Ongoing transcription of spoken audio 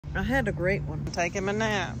I had a great one. Taking a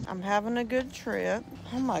nap. I'm having a good trip.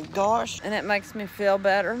 Oh my gosh. And it makes me feel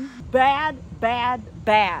better. Bad, bad,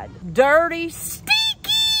 bad. Dirty,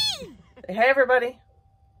 stinky. Hey, everybody.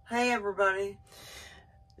 Hey, everybody.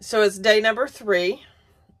 So it's day number 3,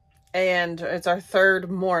 and it's our 3rd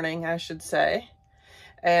morning, I should say.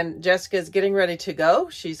 And Jessica's getting ready to go.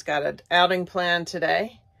 She's got an outing planned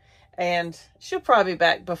today, and she'll probably be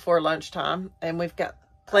back before lunchtime. And we've got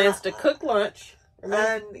plans to cook lunch.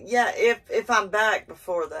 And yeah, if I'm back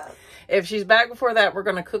before that. If she's back before that, we're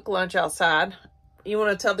going to cook lunch outside. You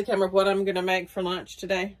want to tell the camera what I'm going to make for lunch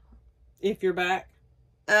today? If you're back?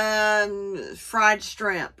 Fried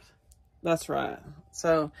shrimp. That's right.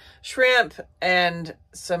 So shrimp and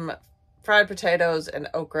some fried potatoes and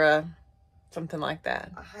okra, something like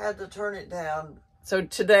that. I had to turn it down. So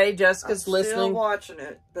today Jessica's listening. Still watching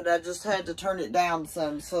it, but I just had to turn it down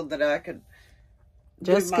some so that I could.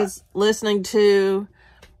 Jessica's listening to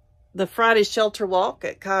the Friday shelter walk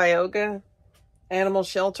at Cuyahoga Animal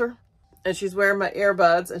Shelter. And she's wearing my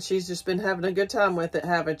earbuds, and she's just been having a good time with it,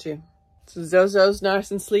 haven't you? So Zozo's nice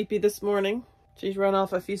and sleepy this morning. She's run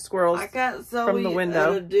off a few squirrels I got Zoe from the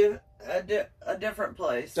window. At a different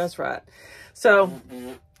place. That's right. So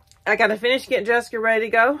I got to finish getting Jessica ready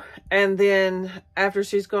to go. And then after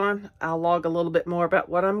she's gone, I'll log a little bit more about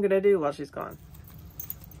what I'm going to do while she's gone.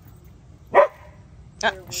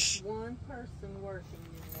 There was one person working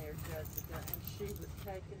in there, Jessica, and she was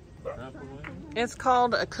taking It's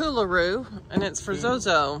called a coolaroo, and it's for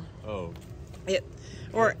Zozo. Oh.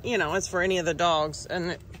 Or, you know, it's for any of the dogs.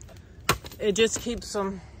 And it just keeps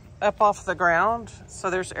them up off the ground. So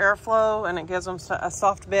there's airflow, and it gives them a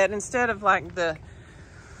soft bed instead of like the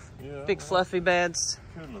big fluffy beds.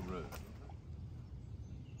 Coolaroo.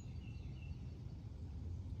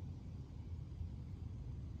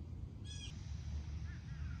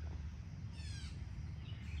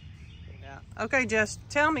 Okay, Jess,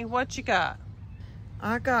 tell me what you got.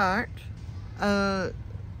 I got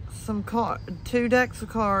some 2 decks of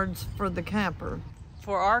cards for the camper.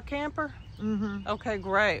 For our camper? Mm-hmm. Okay,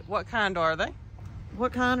 great. What kind are they?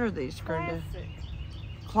 What kind are these, Grandad?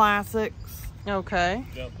 Classics. Okay.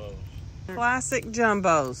 Jumbos. Classic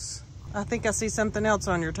jumbos. I think I see something else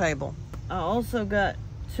on your table. I also got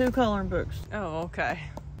 2 coloring books. Oh, okay.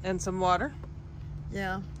 And some water.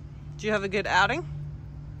 Yeah. Did you have a good outing?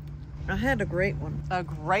 I had a great one. A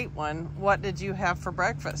great one. What did you have for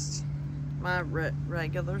breakfast? My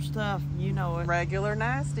regular stuff. You know it. Regular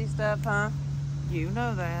nasty stuff, huh? You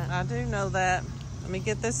know that. I do know that. Let me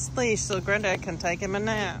get this leash so Granddad can take him a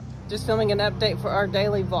nap. Just filming an update for our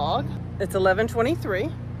daily vlog. It's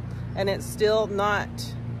 11:23 and it's still not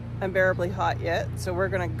unbearably hot yet. So we're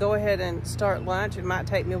gonna go ahead and start lunch. It might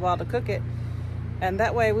take me a while to cook it. And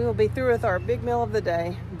that way we will be through with our big meal of the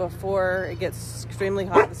day before it gets extremely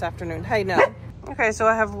hot this afternoon. Hey, no. Okay, so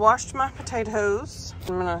I have washed my potatoes.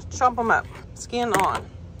 I'm gonna chop them up, skin on.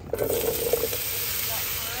 That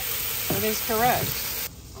is correct.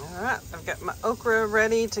 All right, I've got my okra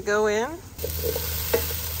ready to go in.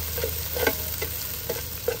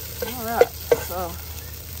 All right, so.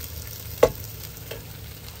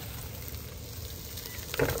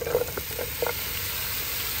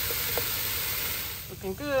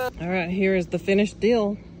 Looking good. All right, here is the finished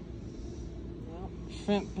deal.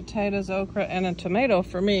 Shrimp, potatoes, okra, and a tomato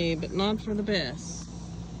for me, but not for the best.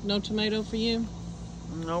 No tomato for you?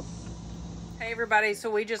 Nope. Hey everybody, so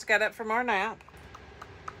we just got up from our nap.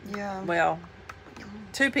 Yeah. Well,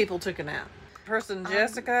 2 people took a nap. Person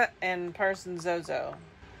Jessica and person Zozo.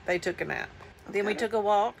 They took a nap. Okay. Then we took a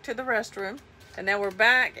walk to the restroom. And now we're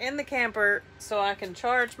back in the camper so I can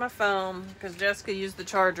charge my phone because Jessica used the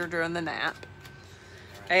charger during the nap.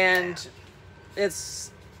 And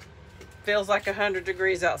feels like 100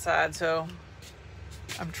 degrees outside, so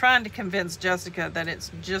I'm trying to convince Jessica that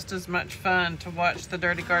it's just as much fun to watch the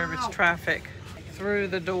dirty garbage traffic through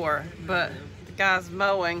the door, but the guy's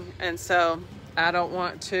mowing, and so I don't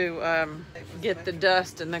want to get the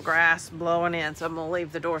dust and the grass blowing in, so I'm gonna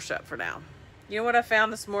leave the door shut for now. You know what I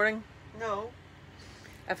found this morning? No.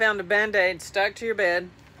 I found a Band-Aid stuck to your bed,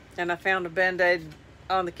 and I found a Band-Aid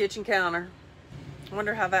on the kitchen counter. I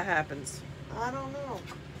wonder how that happens. I don't know.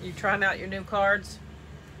 You trying out your new cards?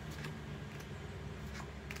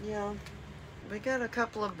 Yeah. We got a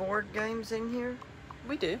couple of board games in here.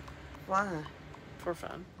 We do. Why? For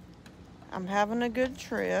fun. I'm having a good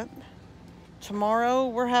trip. Tomorrow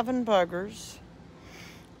we're having buggers.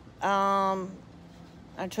 I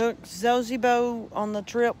took Zozibo on the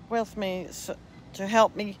trip with me to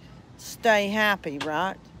help me stay happy,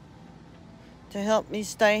 right? To help me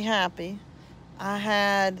stay happy. I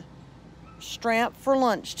had shrimp for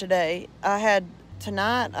lunch today. I had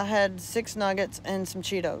tonight I had 6 nuggets and some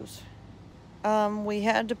Cheetos. We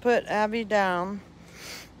had to put Abby down.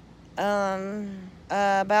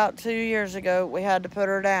 About 2 years ago, we had to put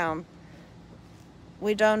her down.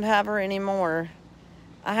 We don't have her anymore.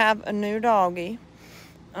 I have a new doggie.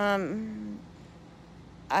 I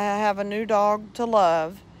have a new dog to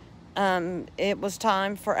love. It was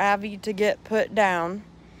time for Abby to get put down.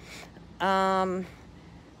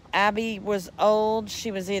 Abby was old.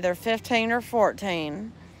 She was either 15 or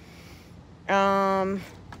 14.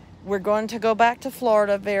 We're going to go back to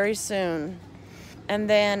Florida very soon. And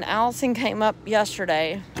then Allison came up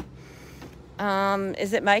yesterday.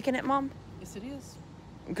 Is it making it, Mom? Yes, it is.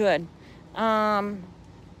 Good.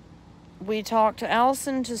 We talked to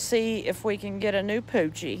Allison to see if we can get a new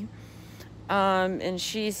poochie. And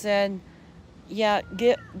she said, yeah,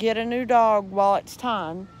 get a new dog while it's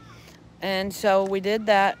time. And so we did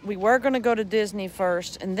that. We were going to go to Disney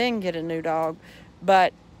first and then get a new dog.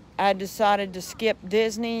 But I decided to skip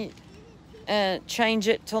Disney and change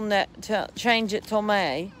it till May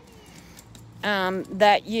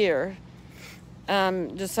that year.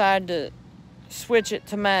 Decided to switch it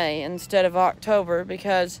to May instead of October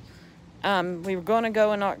because we were going to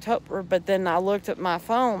go in October, but then I looked at my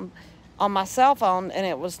phone on my cell phone and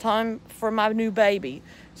it was time for my new baby.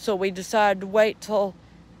 So we decided to wait till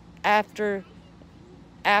after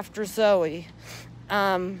Zoe.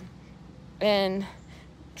 In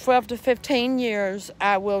 12 to 15 years,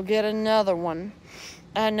 I will get another one,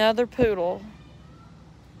 another poodle.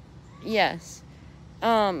 Yes.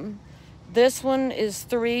 This one is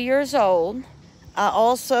 3 years old. I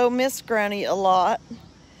also miss Granny a lot,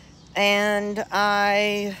 and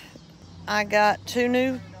I got two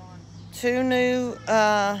new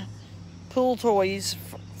pool toys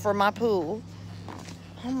for my pool.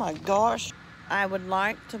 Oh my gosh. I would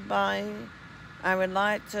like to buy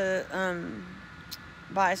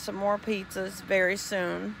some more pizzas very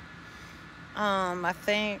soon. I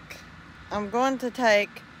think I'm going to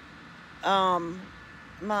take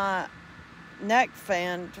my neck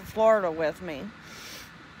fan to Florida with me.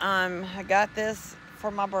 I got this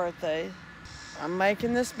for my birthday. I'm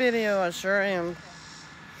making this video, I sure am.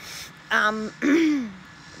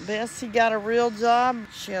 Bessie got a real job.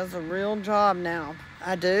 She has a real job now.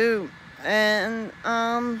 I do. And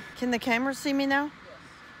can the camera see me now?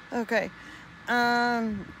 Okay.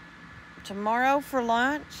 Tomorrow for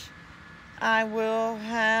lunch, I will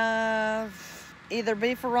have either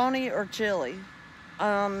beefaroni or chili.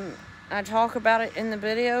 I talk about it in the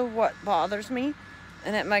video, what bothers me,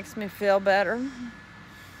 and it makes me feel better.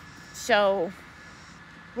 So,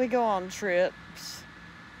 we go on trips,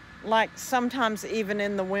 like sometimes even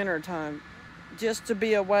in the winter time, just to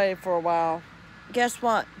be away for a while. Guess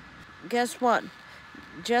what?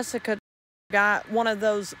 Jessica got one of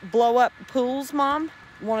those blow-up pools, Mom.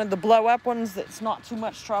 One of the blow-up ones that's not too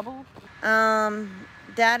much trouble.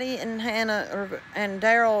 Daddy and Hannah and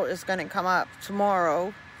Daryl is going to come up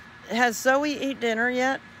tomorrow. Has Zoe eat dinner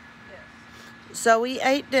yet? Yes. Zoe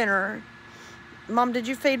ate dinner. Mom, did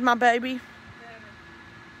you feed my baby?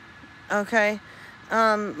 Never. Okay.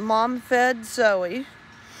 Mom fed Zoe.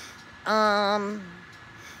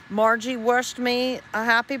 Margie wished me a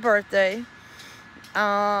happy birthday.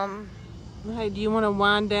 Hey, do you want to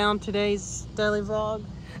wind down today's daily vlog?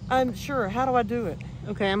 Sure. How do I do it?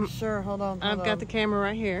 Okay, sure. Hold on. I've got the camera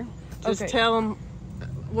right here. Just okay. Tell them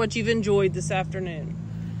what you've enjoyed this afternoon.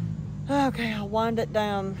 Okay, I'll wind it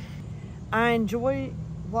down. I enjoy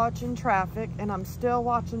watching traffic, and I'm still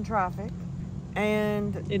watching traffic.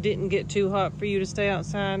 And it didn't get too hot for you to stay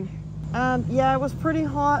outside? Yeah, it was pretty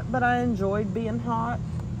hot, but I enjoyed being hot.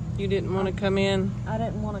 You didn't want to come in? I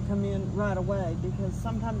didn't want to come in right away because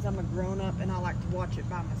sometimes I'm a grown-up and I like to watch it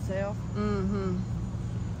by myself. Mm-hmm.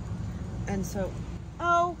 And so,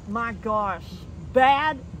 oh my gosh.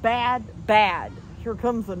 Bad. Here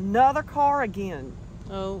comes another car again.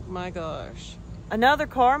 Oh my gosh. Another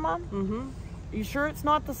car, Mom? Mm-hmm. You sure it's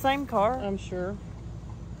not the same car? I'm sure.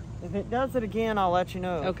 If it does it again, I'll let you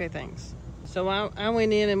know. Okay, thanks. So I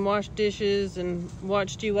went in and washed dishes and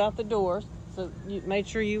watched you out the door. So you made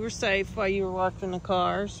sure you were safe while you were watching the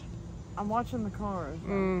cars. I'm watching the cars.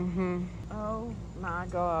 Mm-hmm. Oh my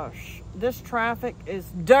gosh. This traffic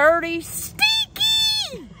is dirty,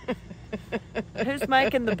 stinky! Who's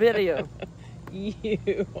making the video?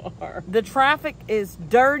 You are. The traffic is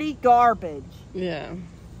dirty garbage. Yeah.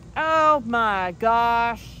 Oh my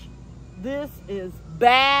gosh. This is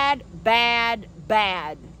bad.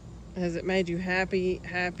 Has it made you happy?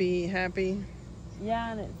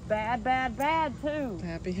 Yeah, and it's bad too.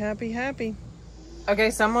 Happy.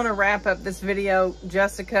 Okay, so I'm gonna wrap up this video.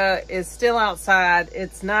 Jessica is still outside.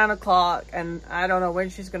 It's 9 o'clock and I don't know when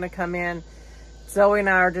she's gonna come in. Zoe and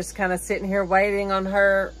I are just kind of sitting here waiting on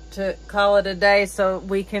her to call it a day so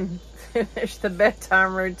we can finish the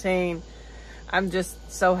bedtime routine. I'm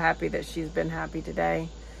just so happy that she's been happy today.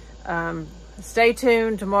 Stay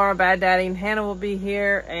tuned. Tomorrow Bad Daddy and Hannah will be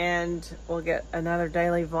here and we'll get another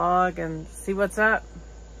daily vlog and see what's up.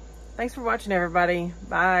 Thanks for watching, everybody.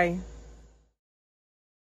 Bye.